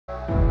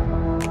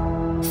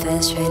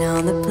First train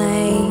on the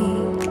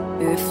plane,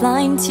 we were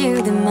flying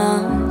to the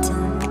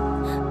mountain,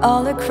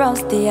 all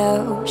across the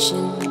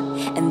ocean,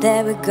 and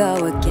there we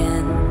go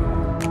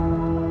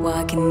again.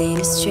 Walking in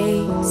the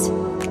streets,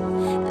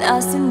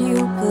 lost in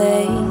new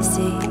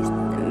places,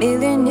 a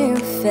million new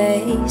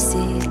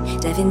faces,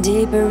 diving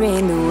deeper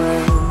in the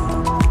world,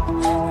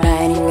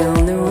 riding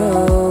on the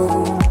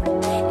road,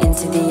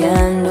 into the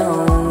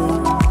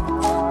unknown,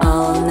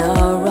 all on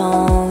our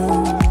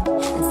own,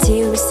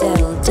 until we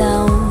settle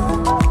down,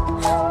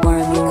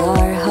 warming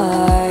our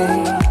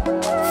heart,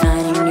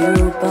 finding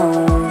new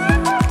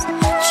bones,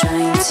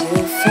 trying to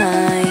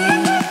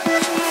find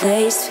a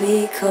place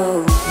we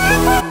call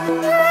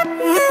home.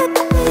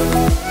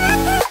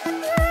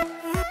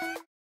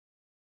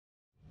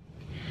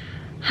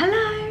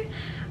 Hello!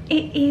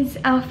 It is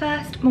our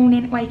first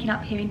morning waking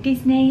up here in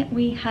Disney.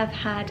 We have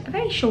had a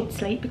very short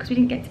sleep because we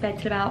didn't get to bed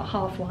till about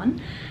 1:30,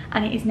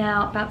 and it is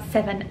now about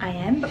 7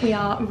 AM, but we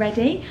are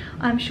ready.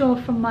 I'm sure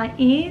from my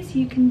ears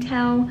you can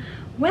tell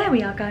where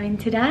we are going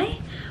today.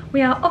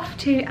 We are off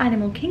to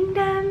Animal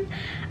Kingdom.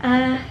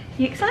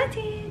 You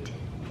excited?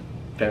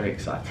 Very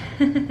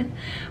excited.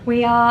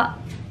 We are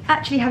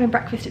actually having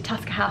breakfast at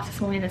Tusker House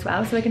this morning as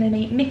well, so we're going to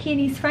meet Mickey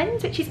and his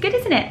friends, which is good,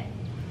 isn't it?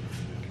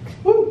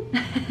 Woo!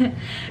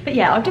 But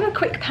yeah, I'll do a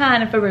quick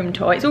pan of the room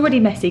tour. It's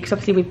already messy because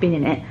obviously we've been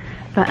in it.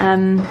 But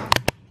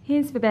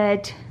here's the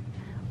bed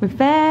with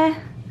there.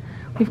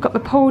 We've got the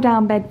pull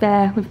down bed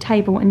there with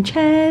table and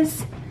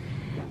chairs.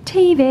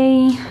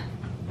 TV.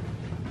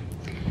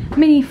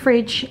 Mini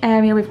fridge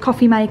area with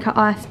coffee maker,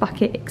 ice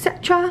bucket,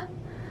 etc.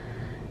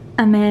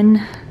 And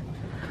then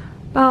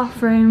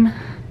bathroom.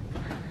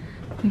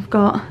 We've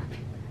got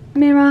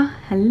mirror,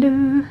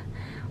 hello.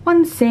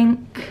 One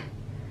sink.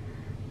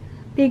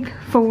 Big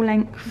full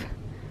length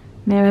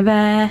mirror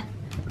there,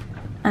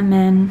 and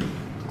then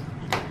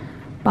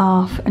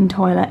bath and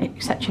toilet,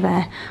 etc.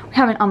 there. We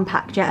haven't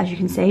unpacked yet, as you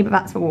can see, but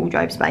that's the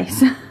wardrobe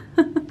space.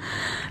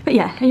 But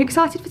yeah, are you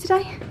excited for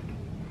today?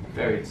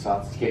 Very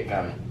excited to get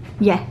going.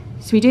 Yeah,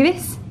 so we do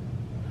this?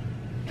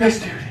 Let's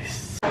do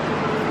this.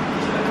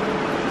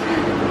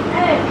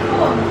 Hey,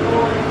 come on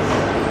boys.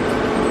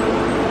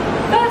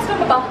 First on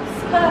the bus,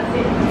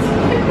 perfect.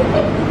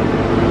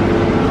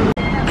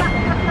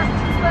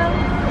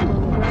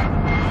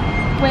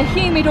 We're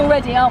humid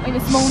already, aren't we,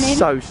 this morning?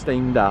 So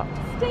steamed up.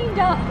 Steamed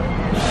up.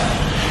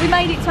 We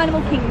made it to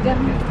Animal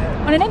Kingdom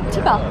on an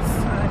empty bus.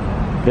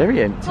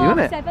 Very empty, isn't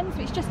it? 7:30,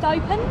 so it's just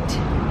opened.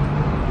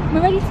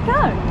 We're ready to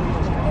go.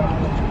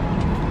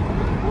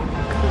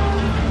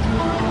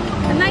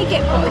 And they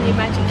get put on your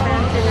magic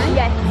band, do they?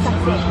 Yes,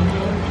 that's it.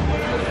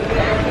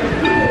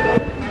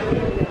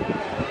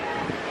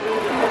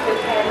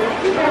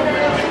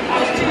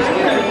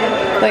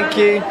 Thank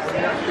you.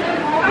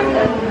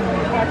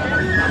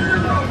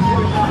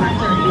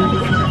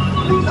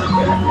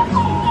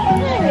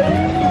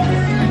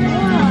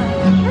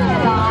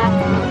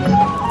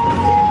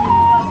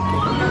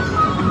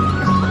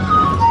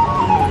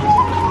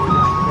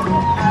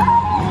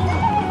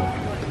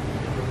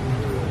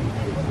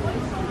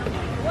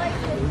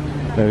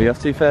 Where are we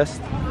off to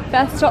first?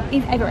 First stop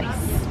is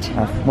Everest.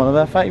 One of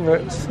our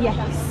favourites. Yes.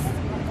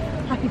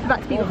 Happy for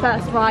that to be the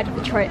first ride of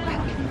the trip.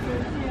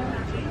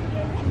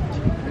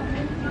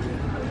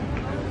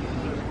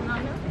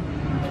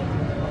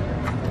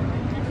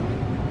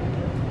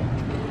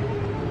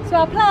 So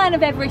our plan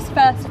of Everest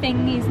first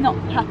thing is not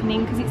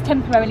happening because it's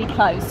temporarily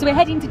closed. So we're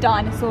heading to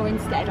Dinosaur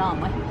instead,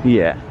 aren't we?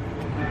 Yeah.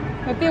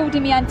 We're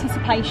building the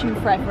anticipation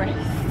for Everest.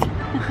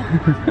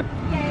 Yeah,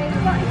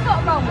 it's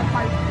got a roller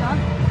coaster.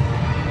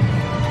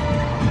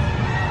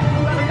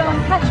 We're going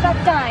to catch that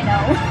dino.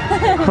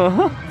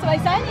 So I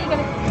saying you're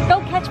going to go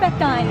catch that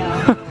dino.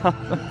 I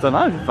don't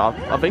know,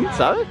 I think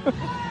so.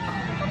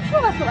 I'm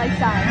sure that's what they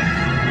say.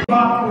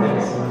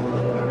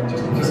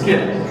 Just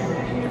kidding.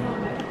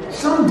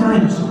 Some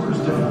dinosaurs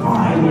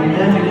defy the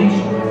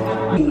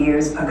imagination.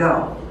 Years ago.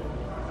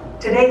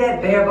 Today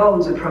that bare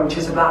bones approach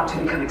is about to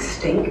become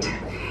extinct.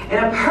 In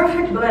a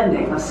perfect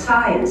blending of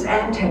science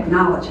and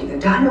technology, the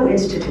Dino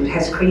Institute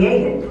has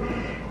created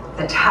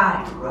the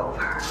Time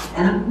Rover,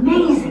 an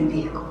amazing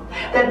vehicle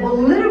that will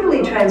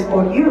literally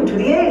transport you to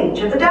the age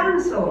of the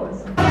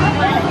dinosaurs.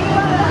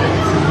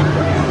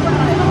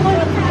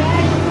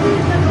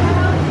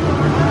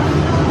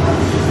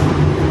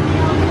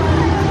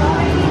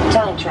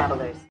 Time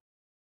travelers.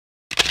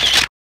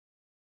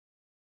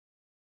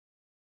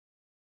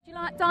 Do you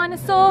like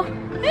Dinosaur?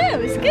 Yeah,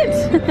 it was good.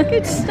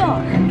 Good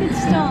start. Good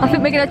start. I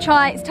think we're going to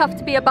try It's Tough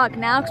to Be a Bug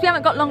now because we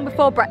haven't got long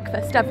before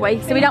breakfast, have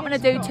we? So we don't want to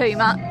do too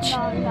much.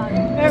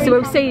 No. So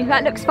we'll see.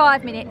 That looks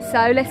 5 minutes,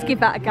 so let's give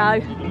that a go.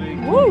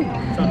 Woo! I'm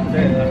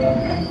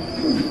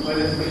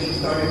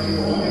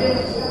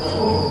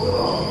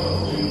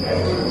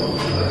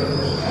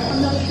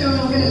not sure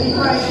I'm going to be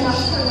brave enough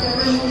to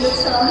remember the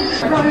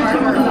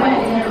time.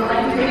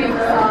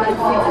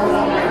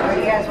 Where do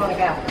you guys want to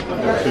go?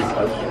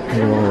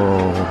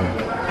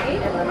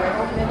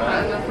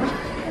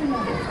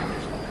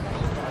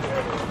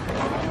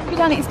 We've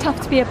done It's Tough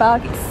to Be a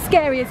Bug. It's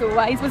scary as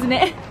always, wasn't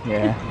it?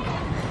 Yeah.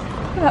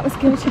 Well, that was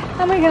good.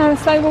 And we're going to have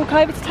a slow walk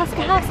over to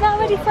Tusker House now,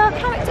 ready for our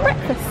character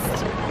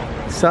breakfast.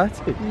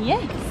 Excited.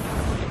 Yes.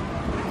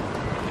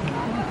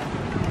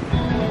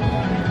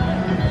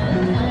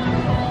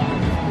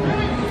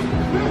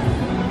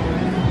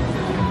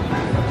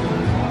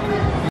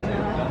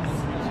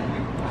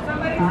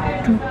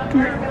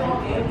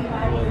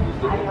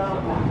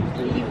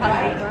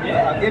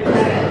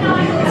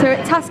 So we're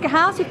at Tusker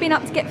House, we've been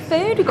up to get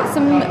food. We've got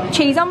some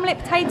cheese omelette,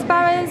 potato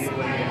barras,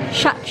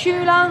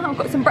 shakshuka, I've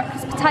got some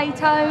breakfast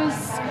potatoes,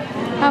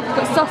 we've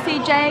got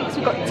sausage, eggs,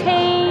 we've got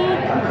tea.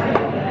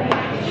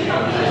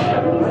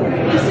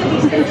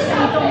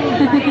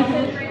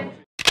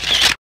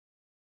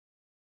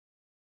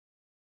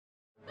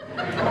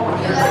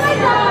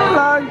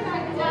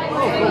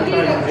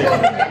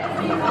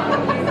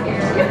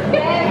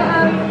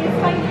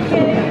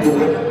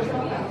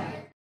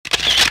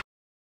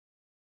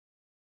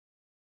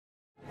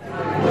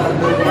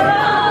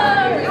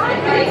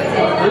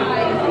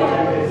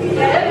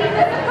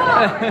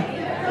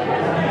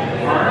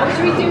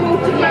 Should we do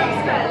water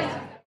first?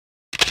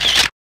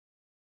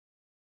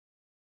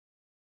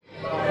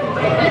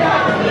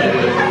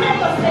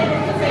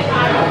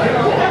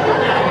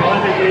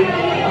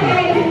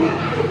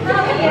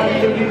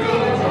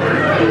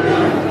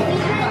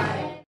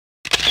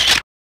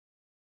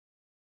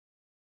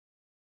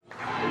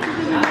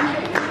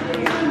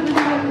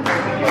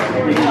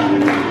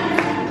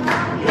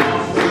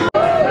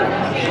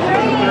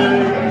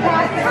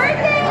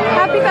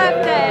 Happy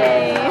birthday!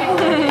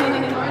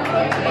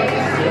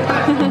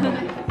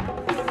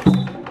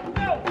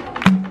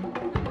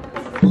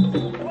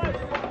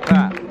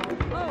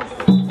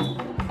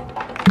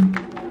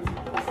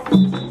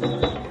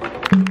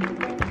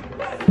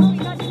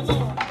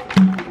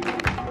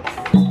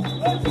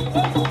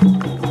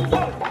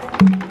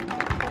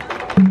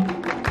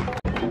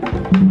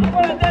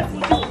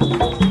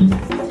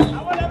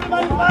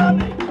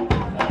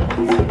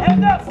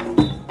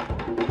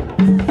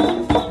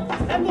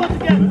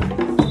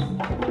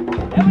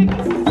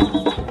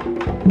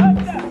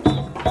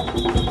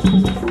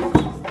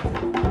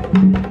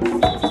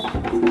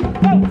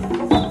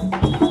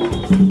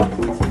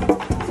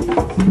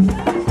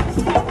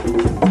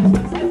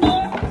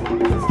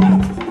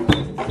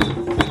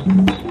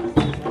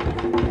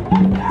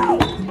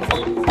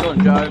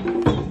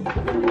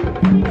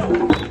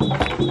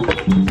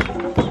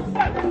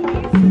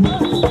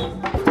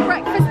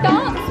 Breakfast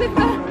dance with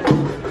the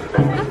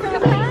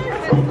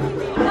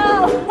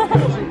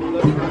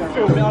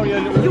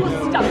You're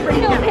stuck for a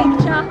little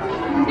picture.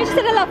 We just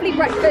had a lovely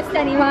breakfast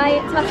anyway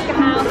at Tusker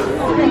House.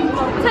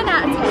 10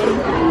 out of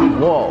 10.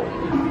 Whoa.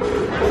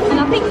 And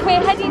I think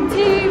we're heading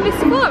to the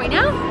safari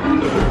now.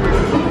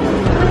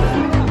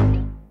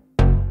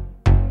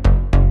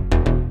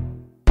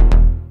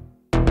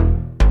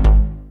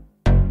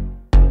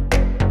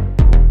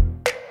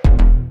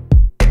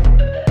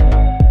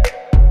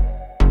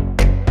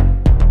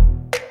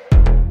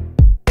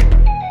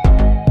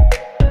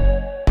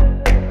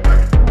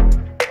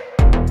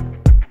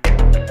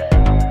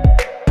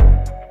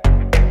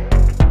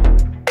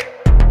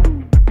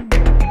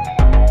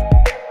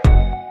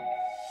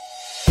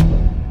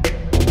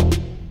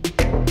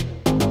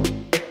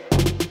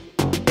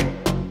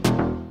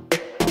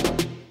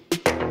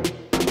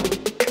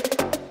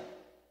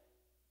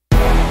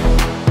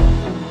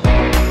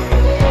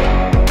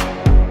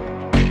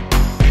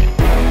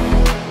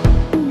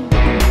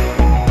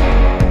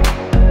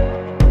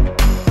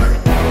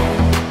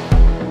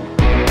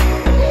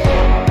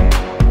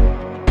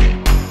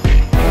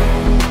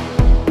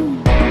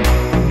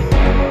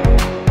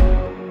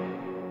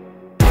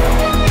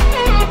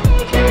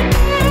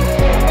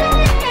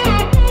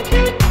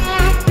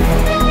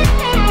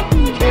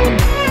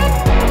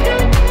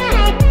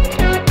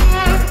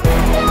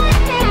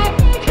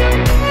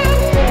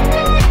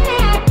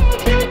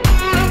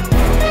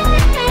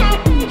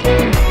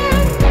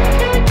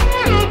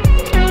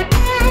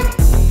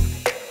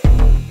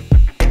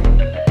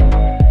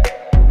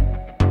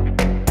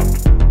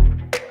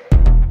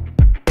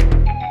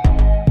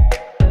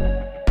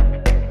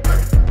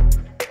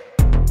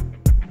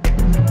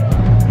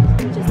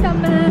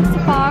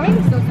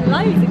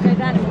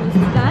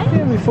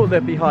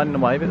 They'd be hiding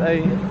away, but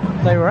they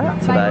were out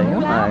today, They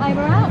were weren't they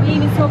were out. We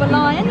even saw the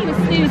lion, he was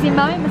snoozing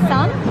Mo in the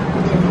sun.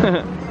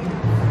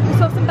 We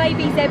saw some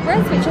baby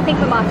zebras, which I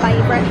think were my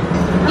favourite.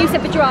 You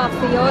said the giraffes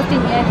were yours,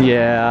 didn't you?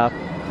 Yeah,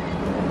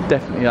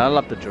 definitely. I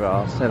love the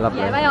giraffes, they're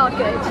lovely. Yeah, they are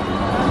good.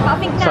 But I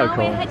think now So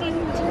cool. we're heading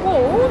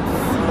towards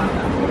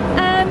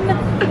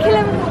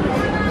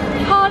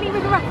Harley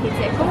River Rapids, is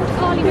it called?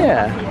 Harley River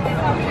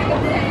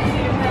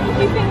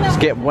Rapids. Just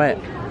get wet.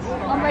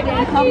 I'm ready,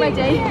 I'm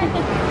ready.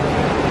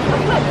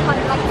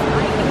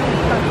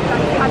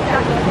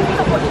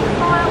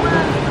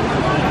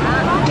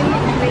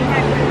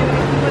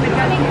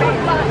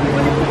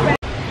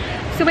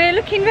 So we're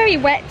looking very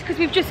wet because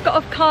we've just got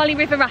off Harley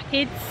River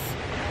Rapids.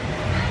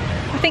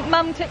 I think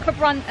Mum took the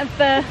brunt of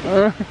the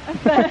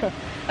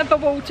of the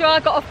water. I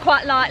got off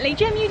quite lightly.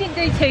 Jim, you didn't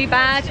do too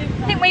bad.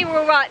 I think we were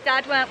all right,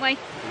 Dad, weren't we? It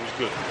was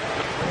good.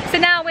 So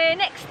now we're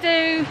next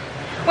to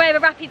where the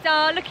rapids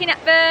are, looking at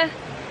the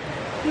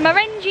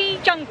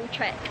Marengi Jungle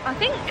Trek. I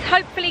think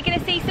hopefully going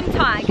to see some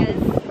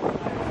tigers.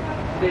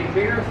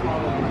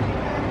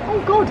 Oh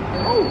god,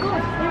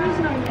 there is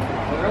no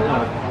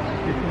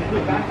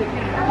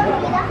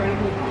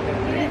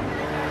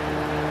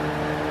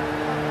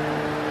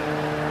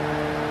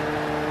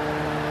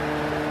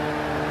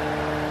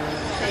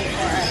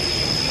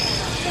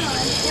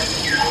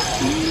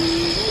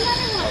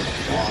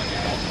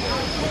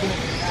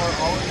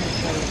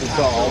We've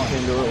got all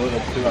kangaroo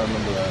too, I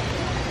remember that.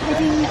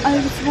 Heading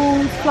over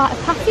towards Flight of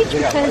Passage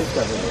because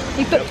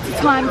we booked a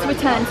time to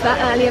return to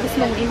that earlier this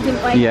morning,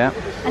 didn't we? Yeah.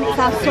 And it's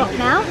our slot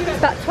now. It's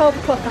about 12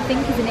 o'clock I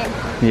think, isn't it?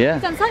 Yeah.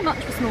 We've done so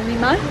much this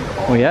morning, Mo.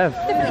 We have.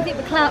 Definitely think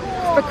the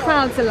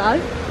crowds are low.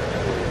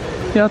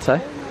 Yeah, I'd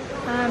say.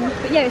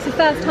 But yeah, it's the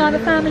first time a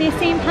family has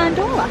seen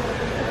Pandora. I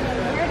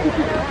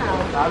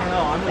don't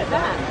know, I'm not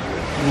that.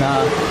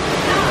 Nah.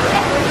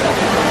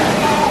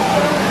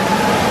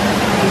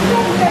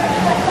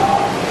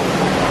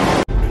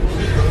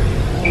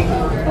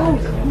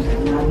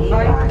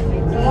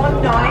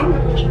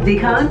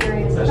 Decon?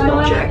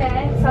 Check.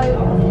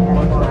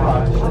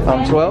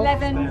 I'm 12.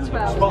 11,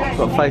 12. Got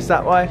to face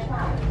that way.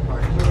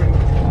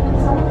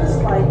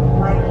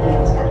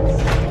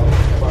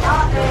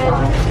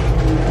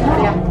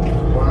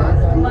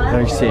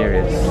 Very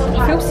serious.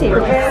 I feel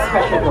serious.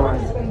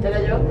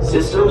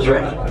 Systems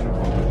ready.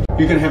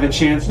 You're going to have a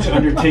chance to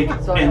undertake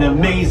an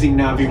amazing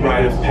Navi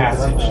rite of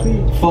passage,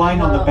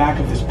 flying on the back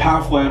of this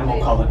powerful animal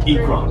called an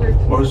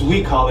Ikron, or as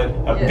we call it,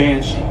 a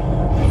Banshee.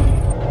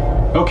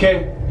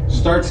 Okay,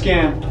 start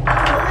scan.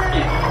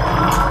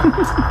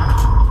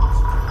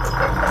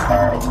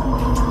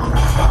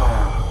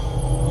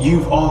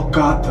 You've all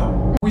got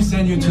them. Before we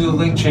send you to the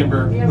link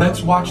chamber,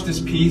 let's watch this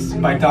piece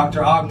by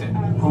Dr. Ogden,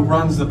 who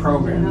runs the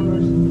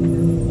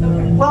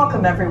program.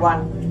 Welcome,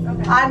 everyone.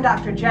 I'm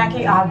Dr.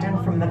 Jackie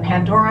Ogden from the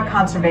Pandora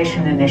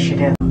Conservation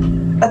Initiative.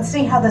 Let's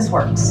see how this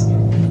works.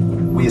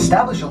 We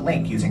establish a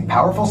link using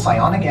powerful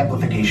psionic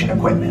amplification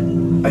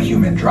equipment. A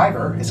human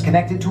driver is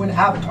connected to an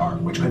avatar,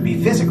 which could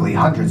be physically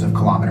hundreds of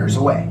kilometers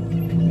away.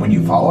 When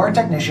you follow our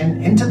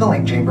technician into the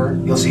link chamber,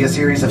 you'll see a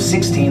series of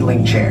 16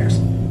 link chairs.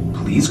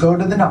 Please go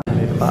to the number.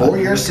 For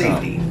your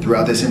safety,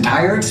 throughout this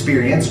entire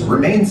experience,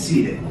 remain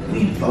seated,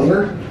 lean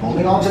forward,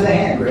 holding onto the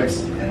hand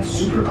grips, and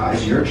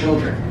supervise your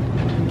children.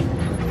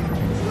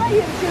 We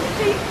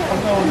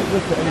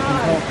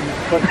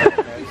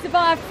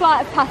survived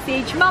Flight of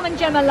Passage. Mum and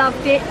Gemma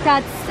loved it.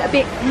 Dad's a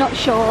bit not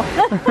sure.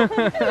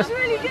 It was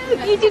really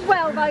good. You did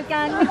well though,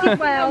 Gan. You did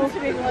well. Those two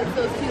things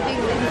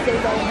that you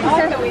said. I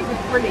thought it was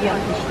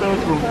brilliant.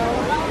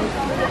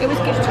 It was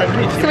good.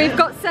 So we've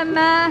got some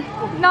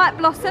night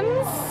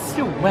blossoms.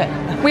 Still wet.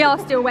 We are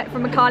still wet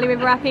from Makali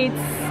River Rapids.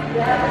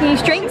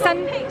 These drinks,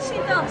 and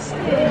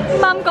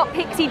Mum got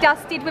pixie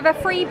dusted with a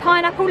free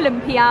pineapple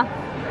lumpia.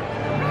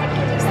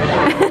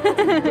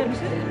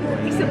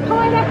 It's a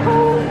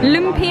pineapple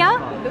Lumpia.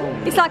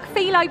 It's like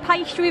phyllo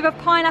pastry with a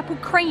pineapple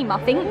cream, I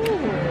think.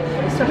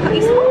 It's hot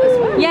as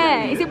well.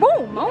 Yeah, is it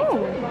warm? Oh.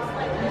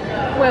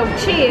 Well,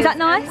 cheers. Is that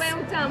nice? And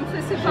well done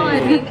for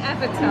surviving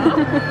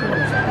Avatar.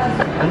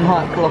 And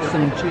night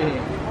blossom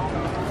cheer.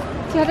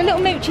 So we had a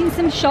little mooch in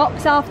some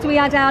shops after we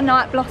had our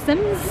night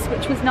blossoms,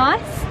 which was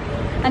nice.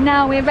 And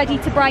now we're ready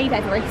to brave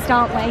Everest,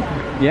 aren't we?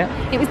 Yeah.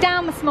 It was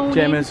down this morning.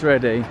 Gemma's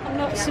ready. I'm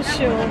not so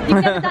sure.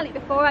 You've never done it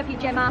before, have you,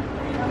 Gemma?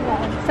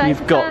 So You've it's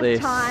the got first this.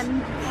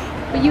 time.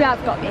 But you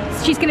have got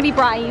this. She's going to be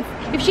brave.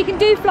 If she can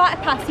do Flight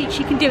of Passage,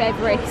 she can do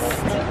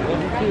Everest.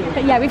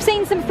 But yeah, we've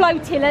seen some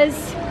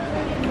flotillas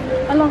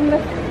along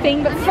the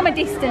thing, but from a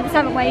distance,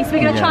 haven't we? So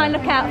we're going to try and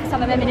look out for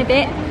some of them in a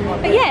bit.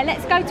 But yeah,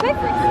 let's go to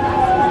Everest.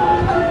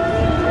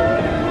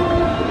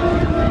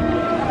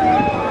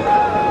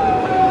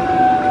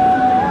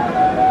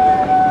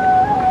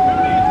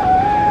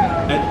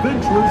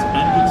 Adventurers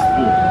and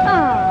explorers.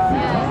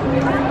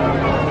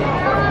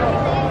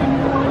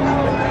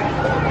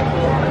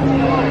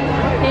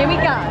 Here we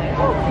go.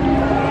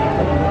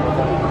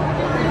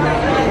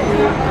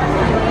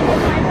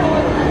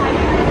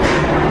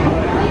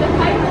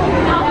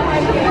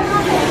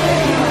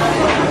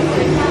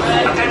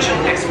 Attention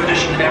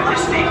Expedition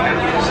Everest team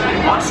members.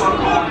 Once on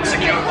board,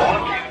 secure all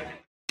of you.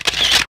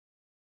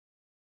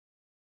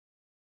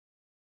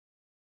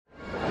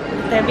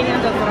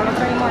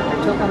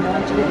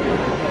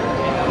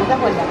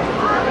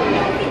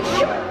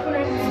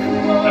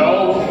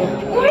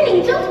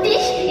 Morning,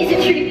 Jellfish. Is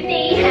it true that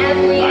they have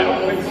wings? I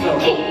don't think so.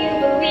 Can you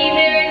believe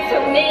there are so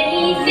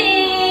many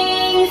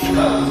things?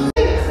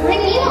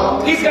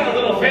 He's got a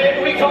little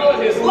fan. We call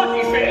it his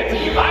lucky fan.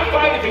 I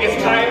find if he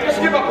gets tired, just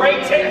give a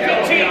break. Take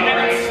 15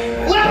 minutes.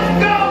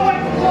 Let's go,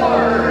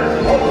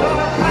 explorers! Hold on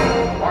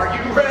tight. Are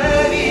you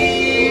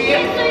ready?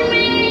 Yes, I'm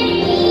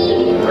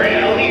ready.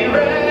 Really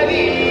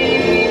ready?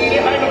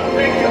 I don't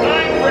think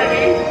I'm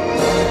ready.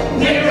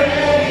 Get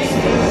ready.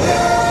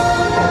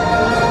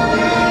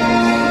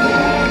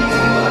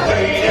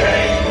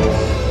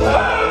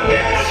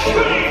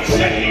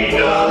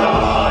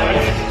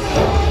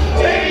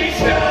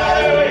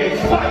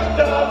 Fight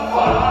the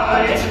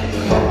fight!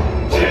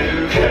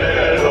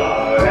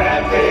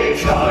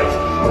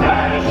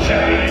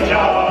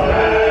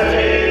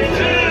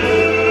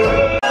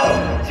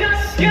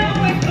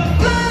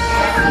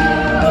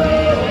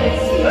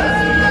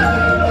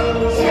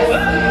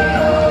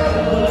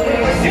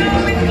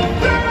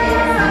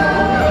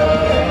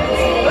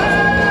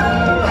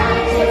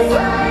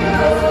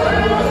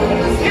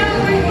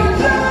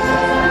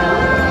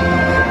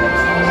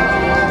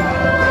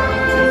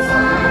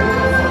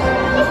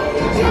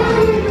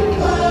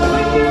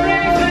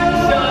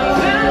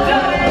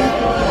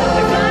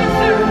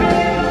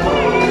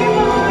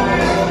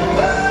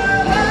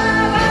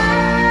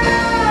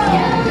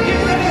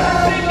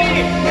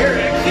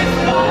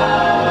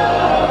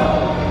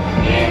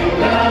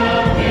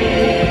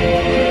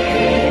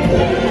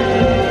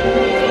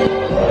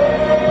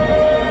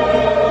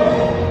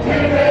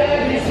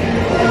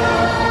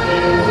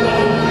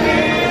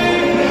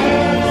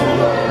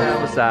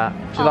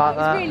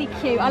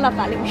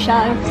 that little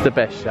show. It's the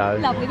best show.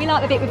 Lovely. We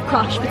like the bit with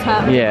Crush for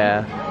Turtle.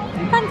 Yeah.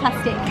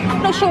 Fantastic.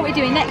 Not sure what we're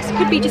doing next.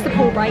 Could be just a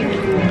pool break.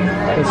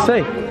 Let's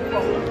see.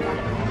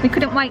 We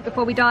couldn't wait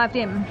before we dived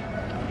in.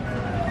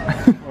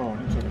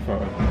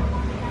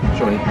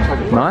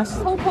 Nice.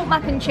 Pulled pork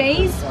mac and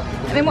cheese.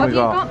 And then what have you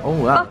got?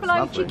 Oh,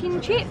 Buffalo chicken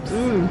chips.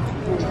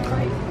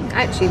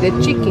 Actually,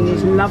 the chicken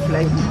is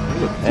lovely.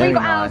 Very we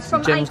got nice. ours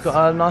from Jim's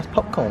got a nice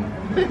popcorn.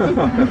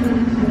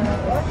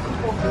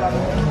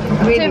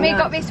 Really So we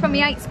got this from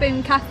the 8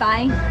 Spoon Cafe.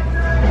 I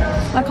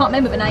can't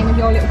remember the name of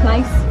your little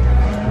place.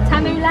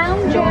 Tamu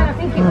Lounge? Yeah, I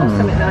think it was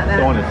something like that.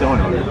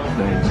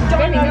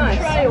 Very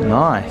nice.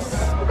 Nice.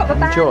 We've got the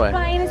band Enjoy.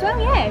 playing as well,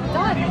 yeah.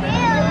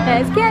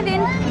 There's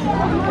Kevin.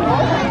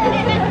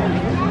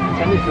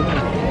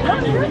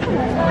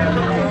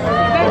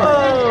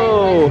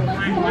 Whoa!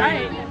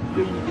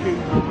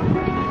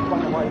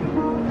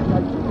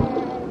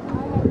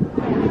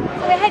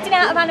 We're heading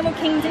out of Animal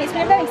Kingdom. It's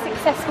been a very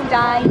successful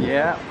day.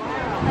 Yeah.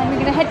 And we're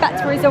going to head back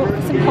to the resort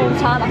for some pool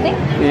time, I think.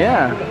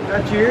 Yeah.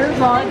 Cheers.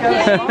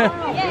 Yeah.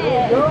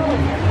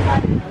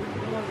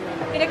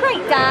 Been a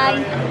great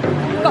day.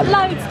 We've got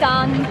loads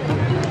done.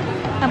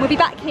 And we'll be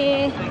back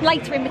here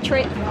later in the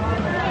trip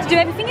to do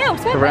everything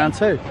else, won't we? For round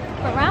 2.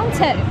 For round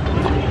 2.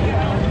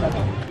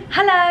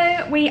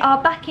 Hello, we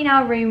are back in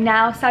our room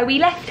now. So we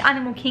left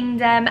Animal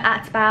Kingdom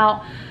at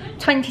about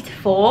 20 to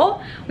 4.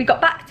 We got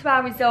back to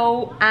our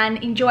resort and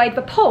enjoyed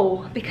the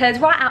pool, because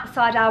right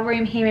outside our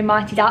room here in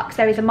Mighty Ducks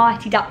there is a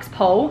Mighty Ducks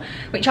pool,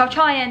 which I'll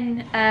try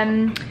and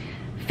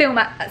film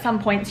at some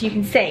point so you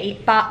can see.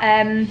 But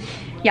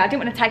yeah, I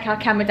didn't want to take our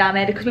camera down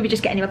there because we were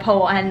just getting in the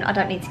pool and I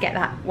don't need to get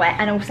that wet,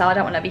 and also I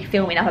don't want to be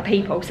filming other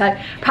people. So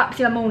perhaps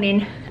in the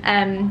morning,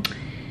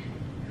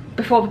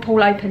 before the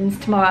pool opens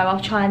tomorrow,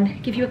 I'll try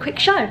and give you a quick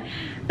show.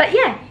 But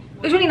yeah,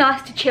 it was really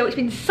nice to chill. It's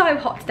been so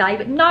hot today,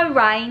 but no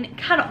rain.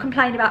 Cannot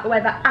complain about the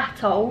weather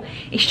at all.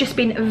 It's just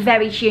been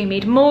very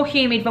humid, more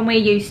humid than we're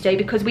used to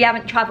because we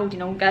haven't travelled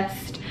in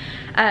August.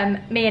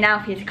 Me and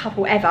Alfie as a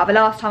couple ever. The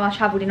last time I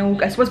travelled in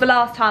August was the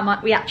last time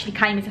we actually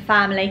came as a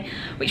family,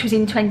 which was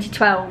in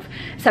 2012.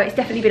 So it's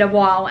definitely been a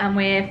while and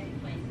we're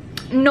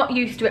not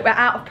used to it. We're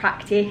out of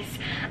practice.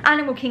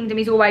 Animal Kingdom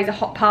is always a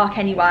hot park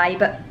anyway,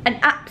 but an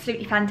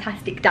absolutely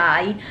fantastic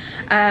day.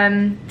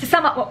 To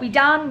sum up what we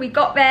done, we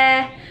got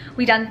there,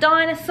 we done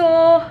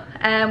Dinosaur,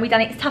 we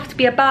done It's Tough to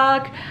Be a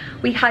Bug,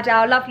 we had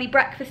our lovely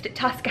breakfast at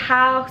Tusker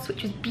House,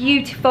 which was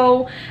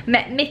beautiful,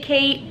 met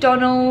Mickey,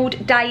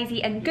 Donald,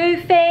 Daisy and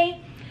Goofy.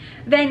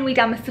 Then we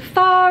done the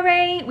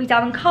safari, we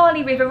done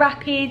Carly River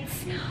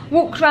Rapids,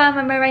 walked around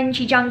the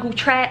Merenji Jungle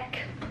Trek,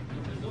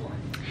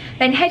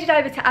 then headed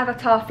over to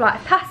Avatar Flight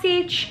of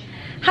Passage,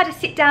 had a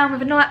sit down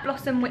with a Night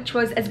Blossom which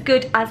was as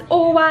good as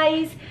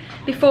always,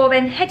 before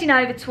then heading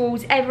over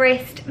towards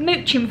Everest,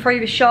 mooching through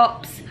the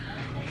shops,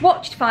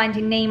 watched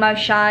Finding Nemo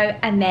show,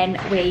 and then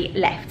we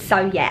left.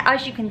 So yeah,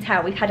 as you can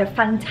tell, we've had a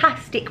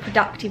fantastic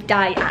productive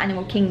day at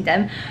Animal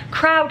Kingdom.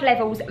 Crowd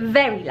levels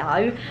very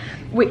low,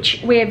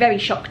 which we're very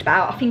shocked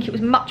about. I think it was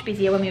much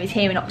busier when we was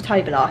here in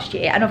October last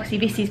year, and obviously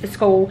this is the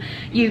school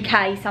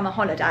UK summer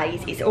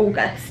holidays, it's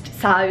August.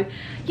 So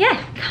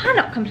yeah,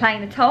 cannot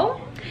complain at all.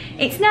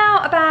 It's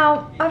now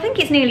about, I think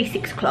it's nearly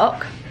 6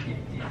 o'clock.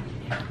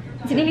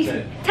 Is it nearly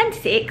 10 to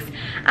 6?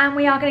 And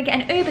we are going to get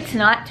an Uber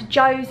tonight to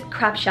Joe's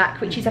Crab Shack,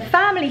 which is a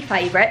family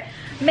favourite.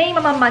 Me, my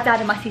mum, my dad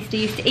and my sister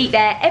used to eat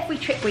there every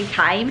trip we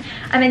came.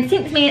 And then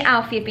since me and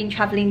Alfie have been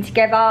travelling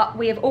together,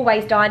 we have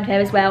always dined there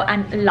as well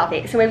and love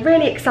it. So we're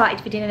really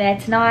excited for dinner there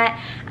tonight.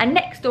 And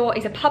next door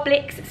is a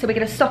Publix, so we're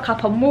going to stock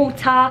up on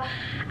water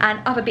and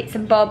other bits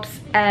and bobs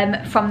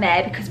from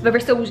there, because the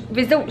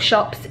resort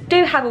shops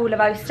do have all of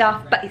those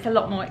stuff, but it's a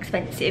lot more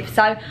expensive.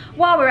 So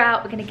while we're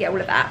out, we're going to get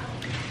all of that.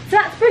 So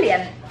that's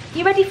brilliant.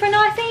 You ready for a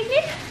nice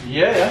evening?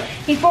 Yeah.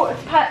 He's bought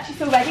us a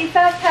purchase already.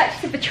 First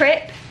purchase of the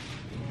trip.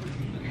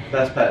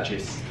 First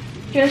purchase.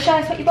 Do you want to show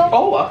us what you bought?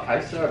 Oh,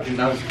 okay. So I didn't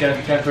know I was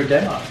going for a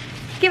demo.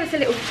 Give us a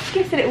little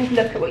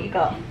look at what you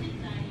got.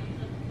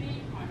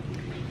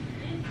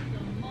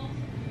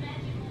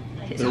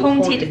 It's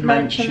Haunted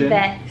Mansion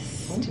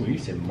Vest. Oh, you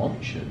said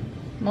Mansion.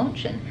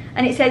 Mansion.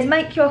 And it says,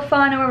 make your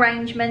final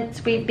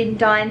arrangements, we've been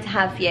dying to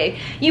have you.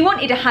 You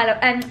wanted a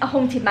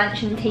Haunted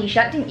Mansion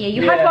t-shirt, didn't you?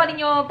 You had one in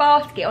your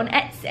basket on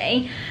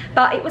Etsy,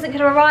 but it wasn't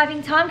going to arrive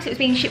in time because it was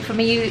being shipped from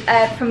the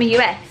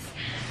US.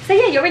 So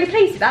yeah, you're really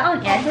pleased with that,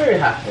 aren't you? I'm very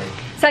happy.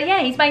 So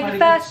yeah, he's made the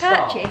first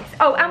purchase.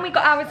 Oh, and we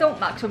got our resort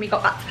mugs when we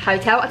got back to the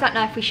hotel. I don't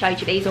know if we showed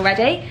you these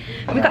already.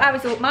 We got our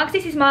resort mugs.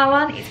 This is my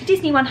one. It's a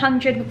Disney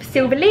 100 with a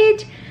silver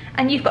lid.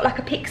 And you've got like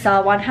a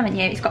Pixar one, haven't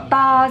you? It's got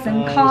bars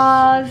and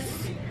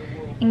cars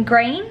in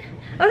green.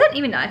 I don't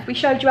even know if we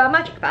showed you our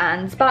magic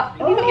bands, but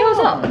have you got yours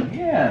on?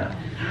 Yeah.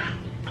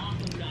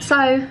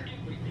 So,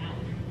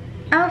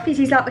 Alfie's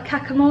is like the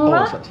Kakamora.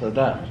 Oh, it's upside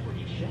down.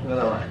 Look at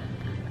that one.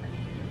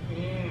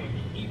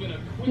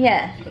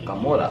 Yeah.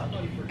 Kakamora.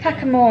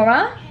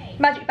 Kakamora.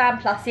 Magic band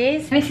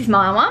pluses. This is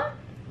my one.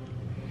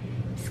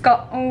 It's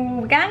got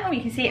all the gang. Oh,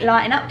 you can see it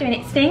lighting up, doing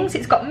its things.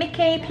 It's got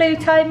Mickey,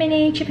 Pluto,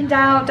 Minnie, Chip and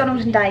Dale,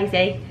 Donald and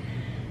Daisy.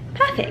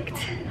 Perfect.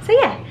 So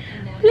yeah,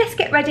 let's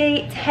get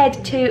ready to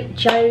head to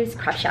Joe's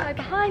Crab Shack. So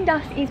behind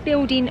us is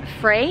building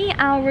 3.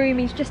 Our room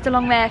is just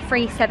along there,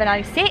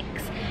 3706.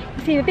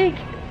 You see the big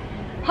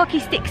hockey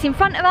sticks in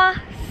front of us.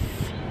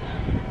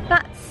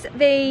 That's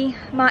the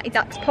Mighty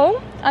Ducks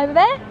pool over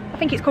there. I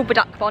think it's called the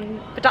Duck Pond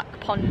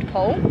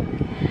pool.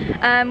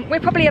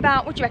 We're probably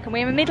about, what do you reckon, we're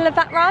in the middle of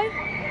that row?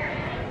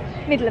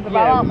 Middle of the row,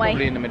 aren't we?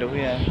 Probably in the middle,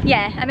 yeah.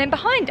 Yeah, and then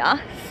behind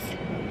us,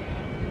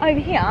 over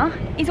here,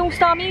 is All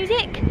Star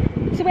Music.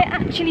 So we're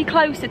actually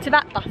closer to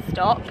that bus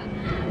stop,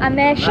 and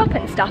there's shop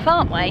and stuff,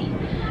 aren't we?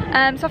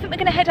 So I think we're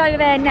going to head over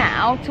there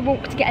now to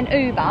walk to get an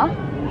Uber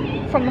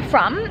from the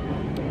front.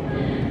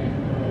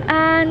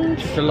 And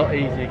it's a lot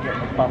easier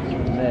getting a bus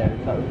from there.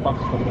 It's like the bus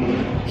stop.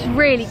 It's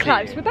really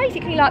close. We're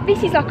basically like,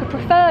 this is like a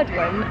preferred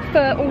room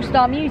for All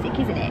Star Music,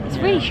 isn't it? It's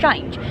really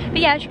strange. But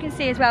yeah, as you can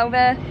see as well,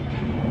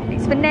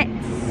 it's the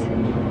nets,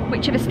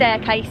 which are the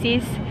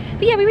staircases.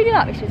 But yeah, we really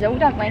like this resort,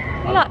 don't we?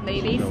 We like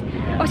movies.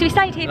 Obviously, we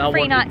stayed here for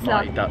 3 nights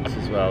last. Ducks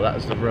as well. That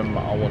was the room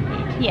that I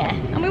wanted. Yeah,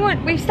 and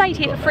we've stayed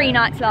here for 3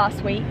 nights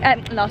last year.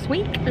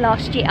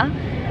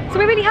 So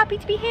we're really happy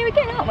to be here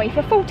again, aren't we?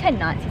 For a full 10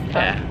 nights this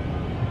time.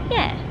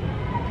 Yeah.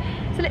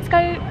 So let's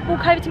go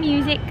walk over to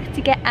music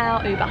to get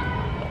our Uber.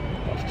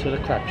 Off to the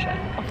Crab Shack.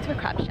 Off to a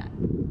Crab Shack.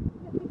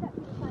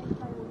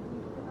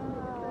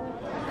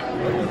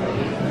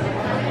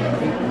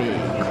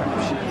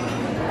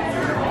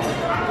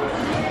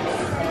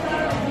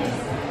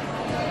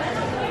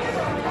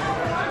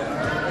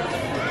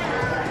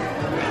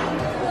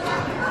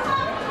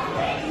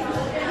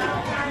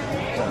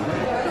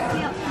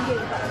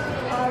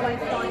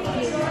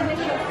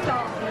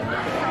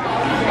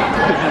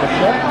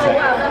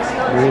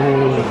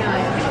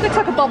 Looks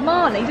like a Bob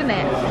Marley, doesn't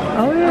it?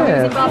 Oh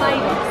yeah. In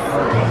Barbados.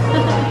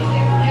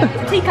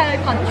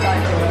 TKO punch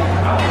though.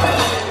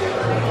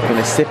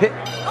 Gonna sip it?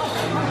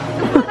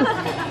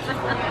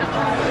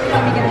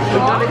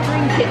 You're gonna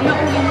drink it, not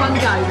all in one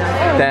go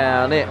though.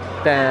 Down it,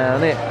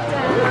 down it.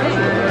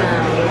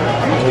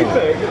 To be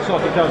fair, it looks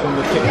like it does on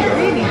the picture. It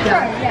really does.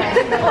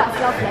 Yeah,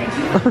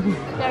 that's lovely.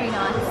 Very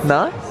nice.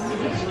 Nice.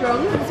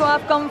 Strong. So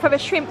I've gone for the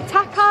shrimp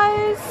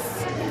tacos.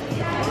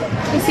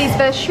 This is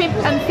the shrimp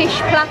and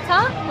fish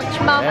platter, which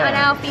Mum and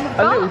Alfie have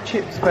got. A little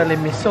chip spell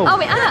in my sauce. Oh,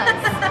 it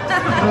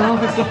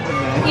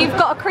has. You've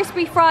got a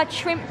crispy fried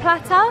shrimp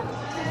platter.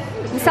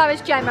 And so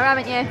has Gemma,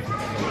 haven't you?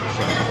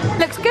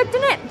 Looks good,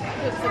 doesn't it?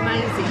 Looks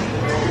amazing.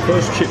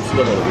 Those chips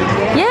look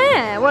good.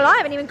 Yeah, well I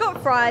haven't even got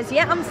fries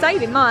yet. I'm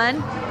saving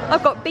mine.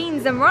 I've got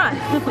beans and rice.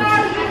 1, 2,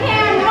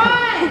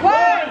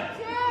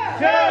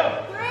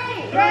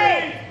 3.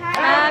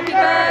 Happy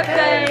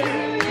birthday to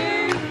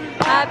you.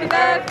 Happy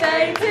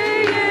birthday to you.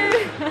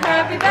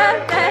 Happy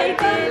birthday,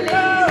 dear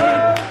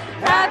Lizzie.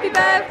 Happy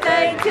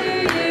birthday to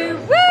you.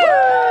 Woo!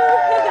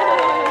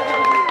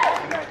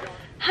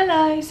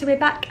 Hello, so we're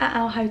back at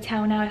our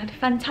hotel now. I had a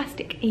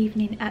fantastic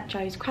evening at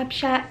Joe's Crab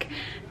Shack.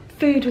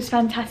 Food was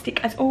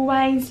fantastic as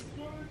always.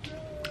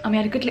 And we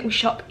had a good little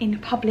shop in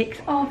Publix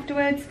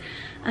afterwards.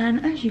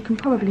 And as you can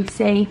probably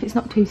see, if it's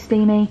not too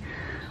steamy,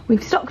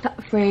 we've stocked up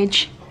the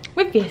fridge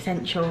with the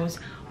essentials.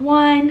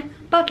 Wine,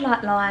 Bud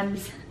Light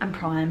Limes and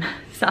Prime.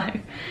 So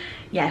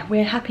yeah,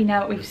 we're happy now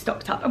that we've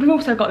stocked up. We've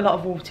also got a lot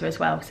of water as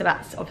well, so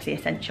that's obviously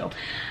essential.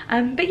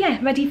 But yeah,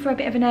 ready for a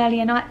bit of an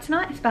earlier night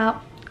tonight. It's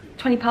about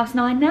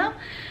 9:20 now.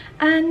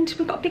 And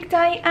we've got a big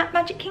day at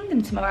Magic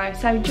Kingdom tomorrow,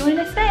 so join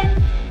us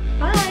then.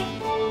 Bye.